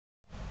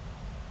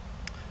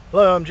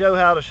Hello, I'm Joe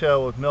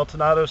Howdashell with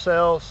Milton Auto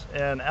Sales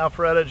in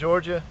Alpharetta,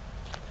 Georgia,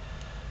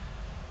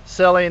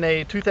 selling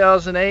a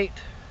 2008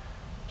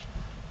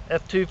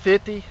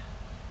 F250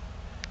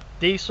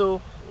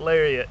 diesel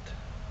Lariat,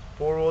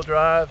 four-wheel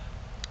drive,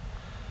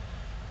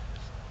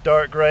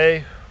 dark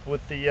gray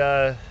with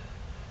the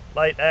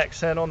light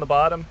accent on the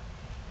bottom.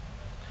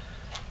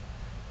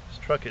 This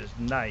truck is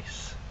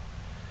nice,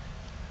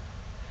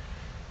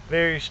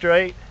 very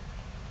straight,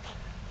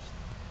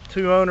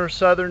 two-owner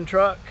Southern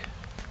truck.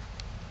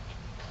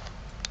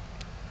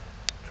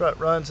 Truck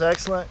runs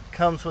excellent,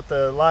 comes with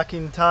the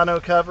locking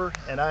tonneau cover,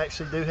 and I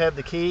actually do have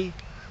the key.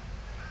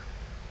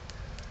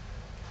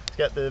 It's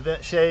got the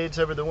vent shades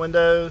over the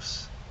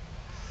windows.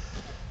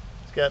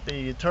 It's got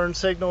the turn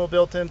signal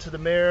built into the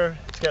mirror.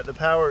 It's got the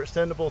power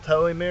extendable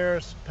towing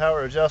mirrors,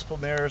 power adjustable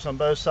mirrors on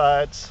both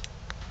sides.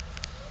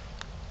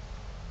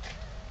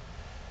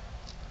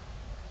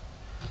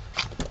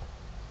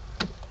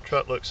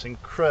 Truck looks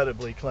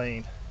incredibly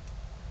clean.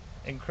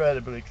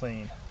 Incredibly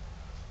clean.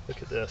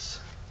 Look at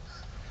this.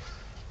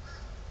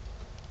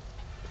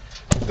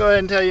 Go ahead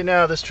and tell you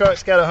now, this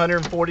truck's got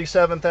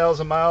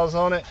 147,000 miles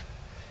on it.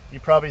 You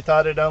probably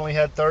thought it only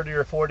had 30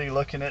 or 40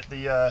 looking at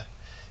the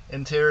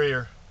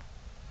interior.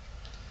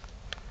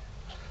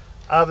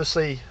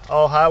 Obviously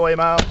all highway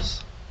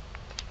miles.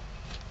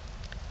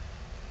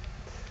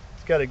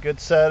 It's got a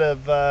good set of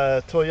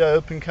Toyota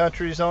Open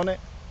Countries on it.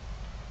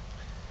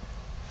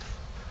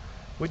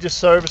 We just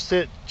serviced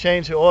it,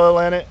 changed the oil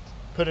in it,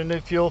 put a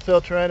new fuel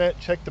filter in it,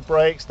 checked the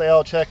brakes, they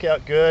all check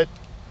out good.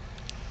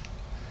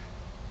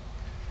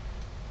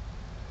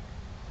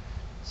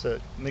 It's a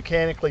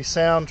mechanically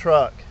sound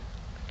truck.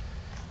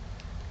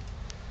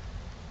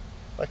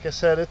 Like I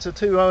said, it's a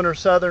two-owner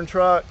Southern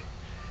truck.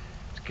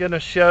 It's going to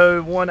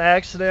show one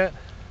accident,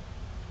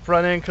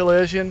 front end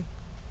collision,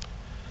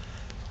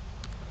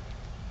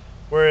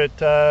 where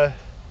it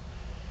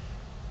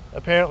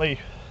apparently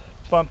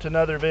bumped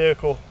another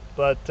vehicle,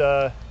 but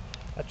I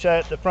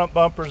checked, the front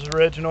bumper's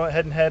original. It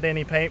hadn't had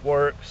any paint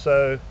work,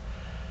 so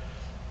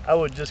I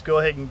would just go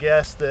ahead and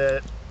guess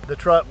that the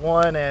truck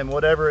won and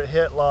whatever it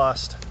hit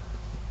lost.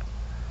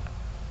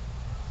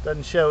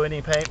 Doesn't show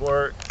any paint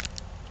work.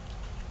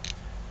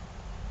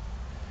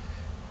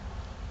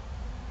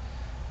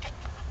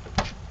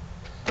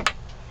 Look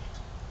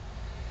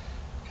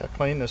how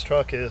clean this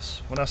truck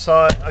is. When I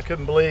saw it, I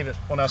couldn't believe it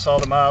when I saw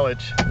the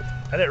mileage.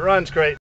 And it runs great.